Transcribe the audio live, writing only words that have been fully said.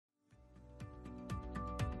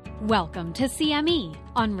Welcome to CME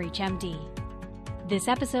on ReachMD. This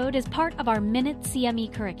episode is part of our Minute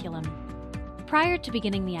CME curriculum. Prior to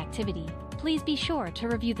beginning the activity, please be sure to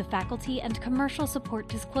review the faculty and commercial support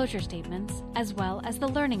disclosure statements, as well as the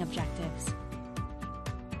learning objectives.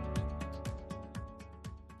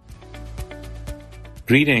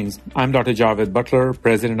 Greetings. I'm Dr. Javed Butler,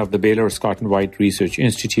 president of the Baylor Scott and White Research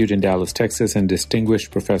Institute in Dallas, Texas, and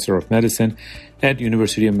distinguished professor of medicine at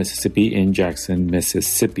University of Mississippi in Jackson,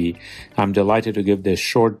 Mississippi. I'm delighted to give this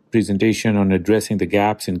short presentation on addressing the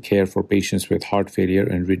gaps in care for patients with heart failure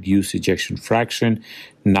and reduced ejection fraction.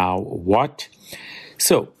 Now what?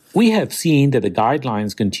 So, we have seen that the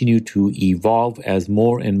guidelines continue to evolve as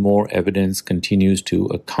more and more evidence continues to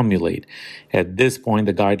accumulate. At this point,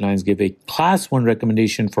 the guidelines give a Class 1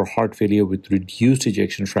 recommendation for heart failure with reduced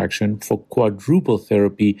ejection fraction for quadruple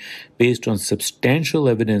therapy based on substantial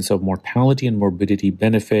evidence of mortality and morbidity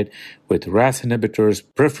benefit with RAS inhibitors,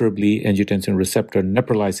 preferably angiotensin receptor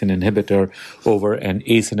neprilysin inhibitor over an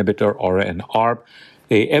ACE inhibitor or an ARB,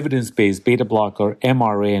 a evidence-based beta blocker,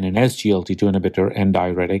 MRA, and an SGLT2 inhibitor and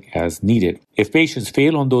diuretic as needed. If patients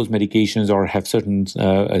fail on those medications or have certain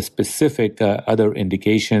specific other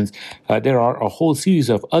indications, there are a whole series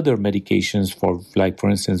of other medications for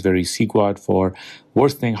instance, vericiguat for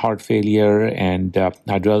worsening heart failure and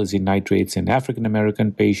hydralazine nitrates in African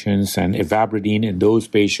American patients and ivabradine in those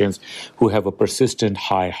patients who have a persistent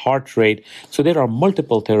high heart rate. So there are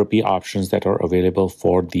multiple therapy options that are available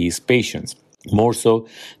for these patients. More so,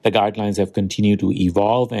 the guidelines have continued to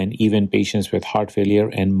evolve, and even patients with heart failure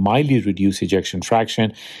and mildly reduced ejection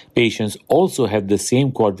fraction patients also have the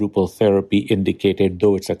same quadruple therapy indicated,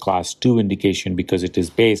 though it's a class 2 indication because it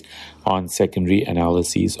is based on secondary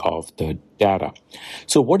analyses of the data.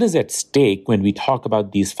 So what is at stake when we talk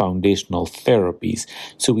about these foundational therapies?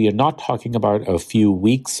 So we are not talking about a few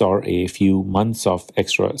weeks or a few months of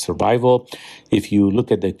extra survival. If you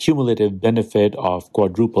look at the cumulative benefit of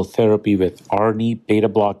quadruple therapy with ARNI, beta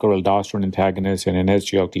blocker, aldosterone antagonist, and an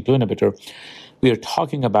SGLT2 inhibitor, we are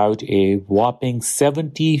talking about a whopping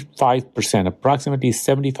 75%, approximately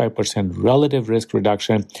 75% relative risk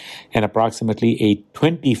reduction and approximately a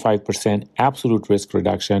 25% absolute risk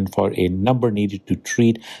reduction for a number needed to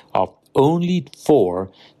treat of only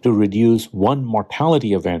 4 to reduce one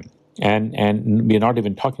mortality event. And we're not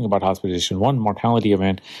even talking about hospitalization, one mortality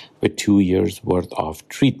event with 2 years worth of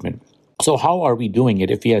treatment. So how are we doing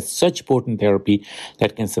it? If we have such potent therapy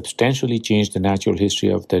that can substantially change the natural history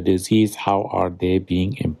of the disease, how are they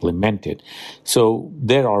being implemented? So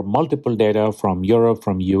there are multiple data from Europe,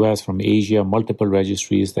 from US, from Asia, multiple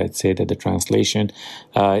registries that say that the translation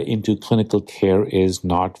into clinical care is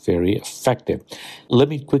not very effective. Let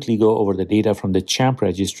me quickly go over the data from the CHAMP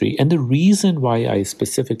registry. And the reason why I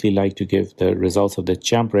specifically like to give the results of the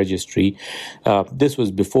CHAMP registry, this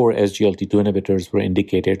was before SGLT2 inhibitors were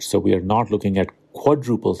indicated, so we are not looking at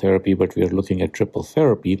quadruple therapy, but we are looking at triple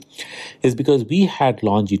therapy, is because we had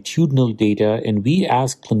longitudinal data and we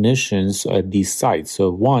asked clinicians at these sites. So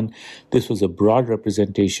one, this was a broad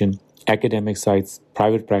representation, academic sites,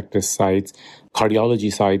 private practice sites,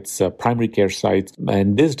 cardiology sites, primary care sites,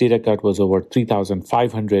 and this data cut was over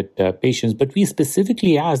 3,500 patients. But we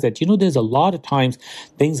specifically asked that, there's a lot of times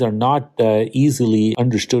things are not easily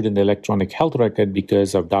understood in the electronic health record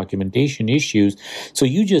because of documentation issues. So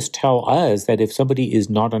you just tell us that if somebody is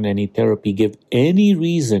not on any therapy, give any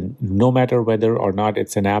reason, no matter whether or not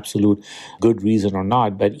it's an absolute good reason or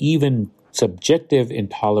not, but even subjective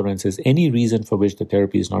intolerance is any reason for which the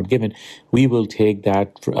therapy is not given, we will take that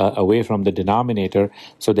away from the denominator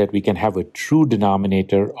so that we can have a true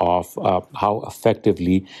denominator of how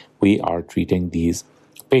effectively we are treating these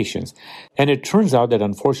patients. And it turns out that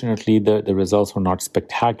unfortunately the results were not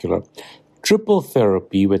spectacular. Triple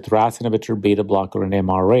therapy with RAS inhibitor, beta blocker, and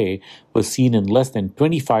MRA was seen in less than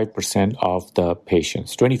 25% of the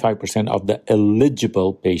patients. 25% of the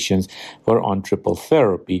eligible patients were on triple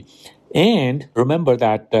therapy. And remember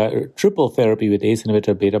that triple therapy with ACE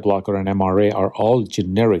inhibitor, beta blocker, and MRA are all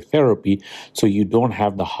generic therapy, so you don't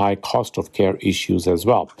have the high cost of care issues as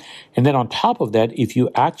well. And then on top of that, if you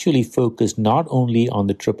actually focus not only on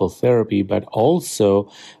the triple therapy, but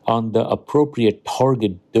also on the appropriate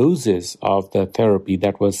target doses of the therapy,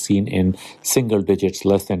 that was seen in single digits,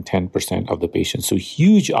 less than 10% of the patients. So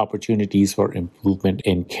huge opportunities for improvement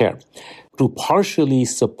in care. To partially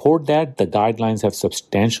support that, the guidelines have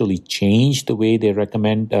substantially changed the way they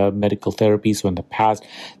recommend medical therapy. So in the past,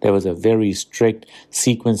 there was a very strict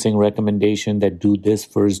sequencing recommendation that do this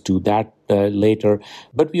first, do that later.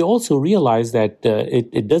 But we also realize that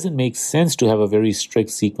it doesn't make sense to have a very strict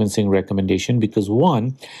sequencing recommendation because,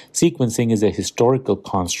 one, sequencing is a historical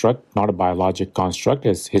construct, not a biologic construct,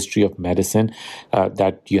 as history of medicine,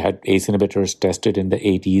 that you had ACE inhibitors tested in the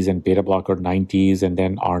 80s and beta blocker 90s and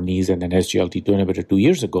then ARNIs and then SGLT2 inhibitor 2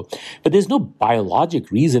 years ago. But there's no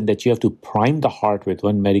biologic reason that you have to prime the heart with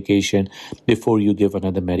one medication before you give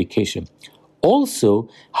another medication. Also,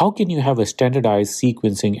 how can you have a standardized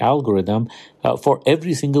sequencing algorithm for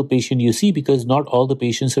every single patient you see? Because not all the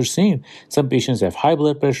patients are same. Some patients have high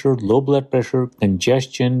blood pressure, low blood pressure,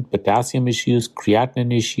 congestion, potassium issues,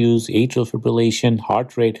 creatinine issues, atrial fibrillation,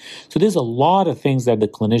 heart rate. So there's a lot of things that the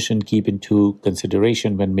clinician keep into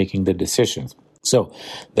consideration when making the decisions. So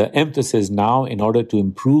the emphasis now, in order to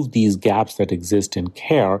improve these gaps that exist in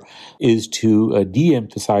care, is to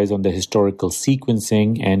de-emphasize on the historical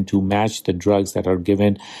sequencing and to match the drugs that are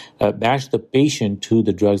given, match the patient to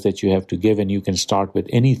the drugs that you have to give, and you can start with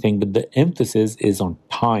anything. But the emphasis is on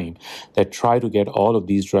time, that try to get all of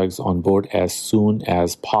these drugs on board as soon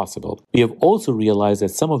as possible. We have also realized that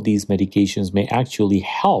some of these medications may actually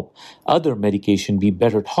help other medication be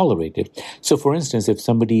better tolerated. So for instance, if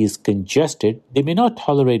somebody is congested, they may not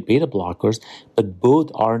tolerate beta blockers, but both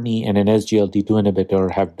ARNI and an SGLT2 inhibitor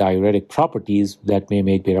have diuretic properties that may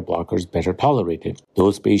make beta blockers better tolerated.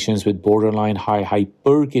 Those patients with borderline high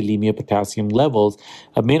hyperkalemia potassium levels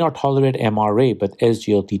may not tolerate MRA, but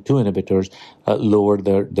SGLT2 inhibitors lower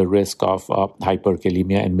the risk of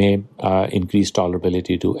hyperkalemia and may increase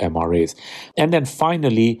tolerability to MRAs. And then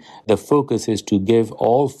finally, the focus is to give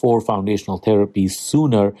all 4 foundational therapies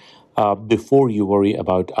sooner before you worry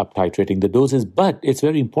about up-titrating the doses. But it's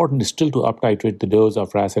very important still to up-titrate the dose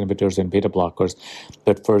of RAS inhibitors and beta blockers,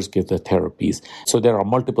 but first give the therapies. So there are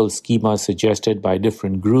multiple schemas suggested by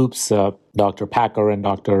different groups. Dr. Packer and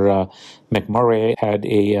Dr. McMurray had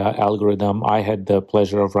a algorithm. I had the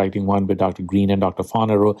pleasure of writing one with Dr. Green and Dr.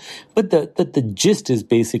 Fonero. But the gist is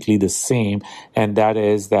basically the same, and that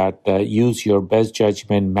is that use your best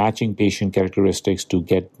judgment, matching patient characteristics to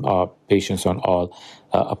get patients on all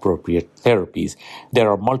appropriate therapies.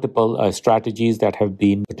 There are multiple strategies that have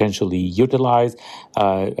been potentially utilized,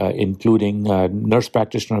 including nurse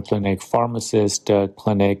practitioner clinic, pharmacist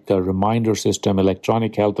clinic, reminder system,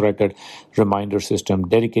 electronic health record reminder system,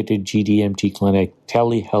 dedicated GDMT clinic,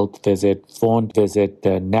 telehealth visit, phone visit,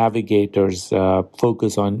 navigators,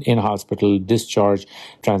 focus on in-hospital discharge,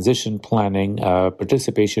 transition planning,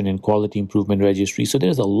 participation in quality improvement registry. So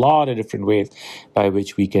there's a lot of different ways by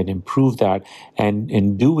which we can improve that. And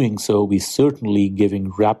in doing so, we certainly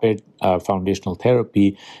giving rapid foundational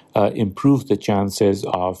therapy improves the chances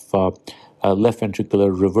of left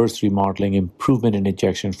ventricular reverse remodeling, improvement in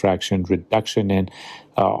ejection fraction, reduction in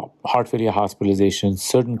heart failure hospitalization,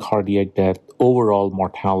 certain cardiac death, overall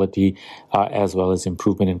mortality, as well as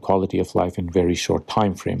improvement in quality of life in very short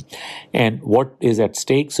time frame. And what is at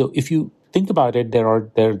stake? So if you think about it, there are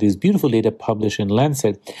these beautiful data published in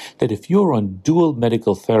Lancet that if you're on dual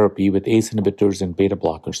medical therapy with ACE inhibitors and beta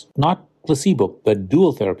blockers, not placebo, but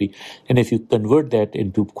dual therapy, and if you convert that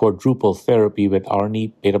into quadruple therapy with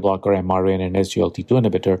ARNI, beta blocker, MRA, and an SGLT2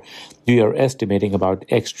 inhibitor, you are estimating about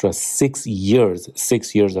extra 6 years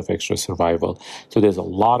of extra survival. So there's a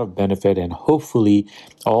lot of benefit, and hopefully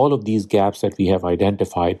all of these gaps that we have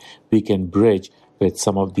identified, we can bridge with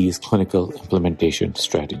some of these clinical implementation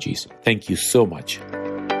strategies. Thank you so much.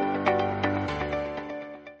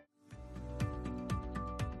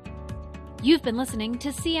 You've been listening to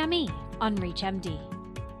CME on ReachMD.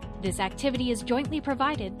 This activity is jointly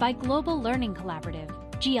provided by Global Learning Collaborative,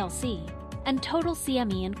 GLC, and Total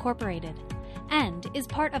CME Incorporated, and is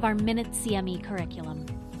part of our Minute CME curriculum.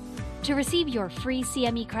 To receive your free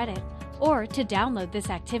CME credit or to download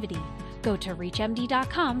this activity, go to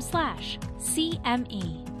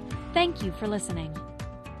reachmd.com/CME. Thank you for listening.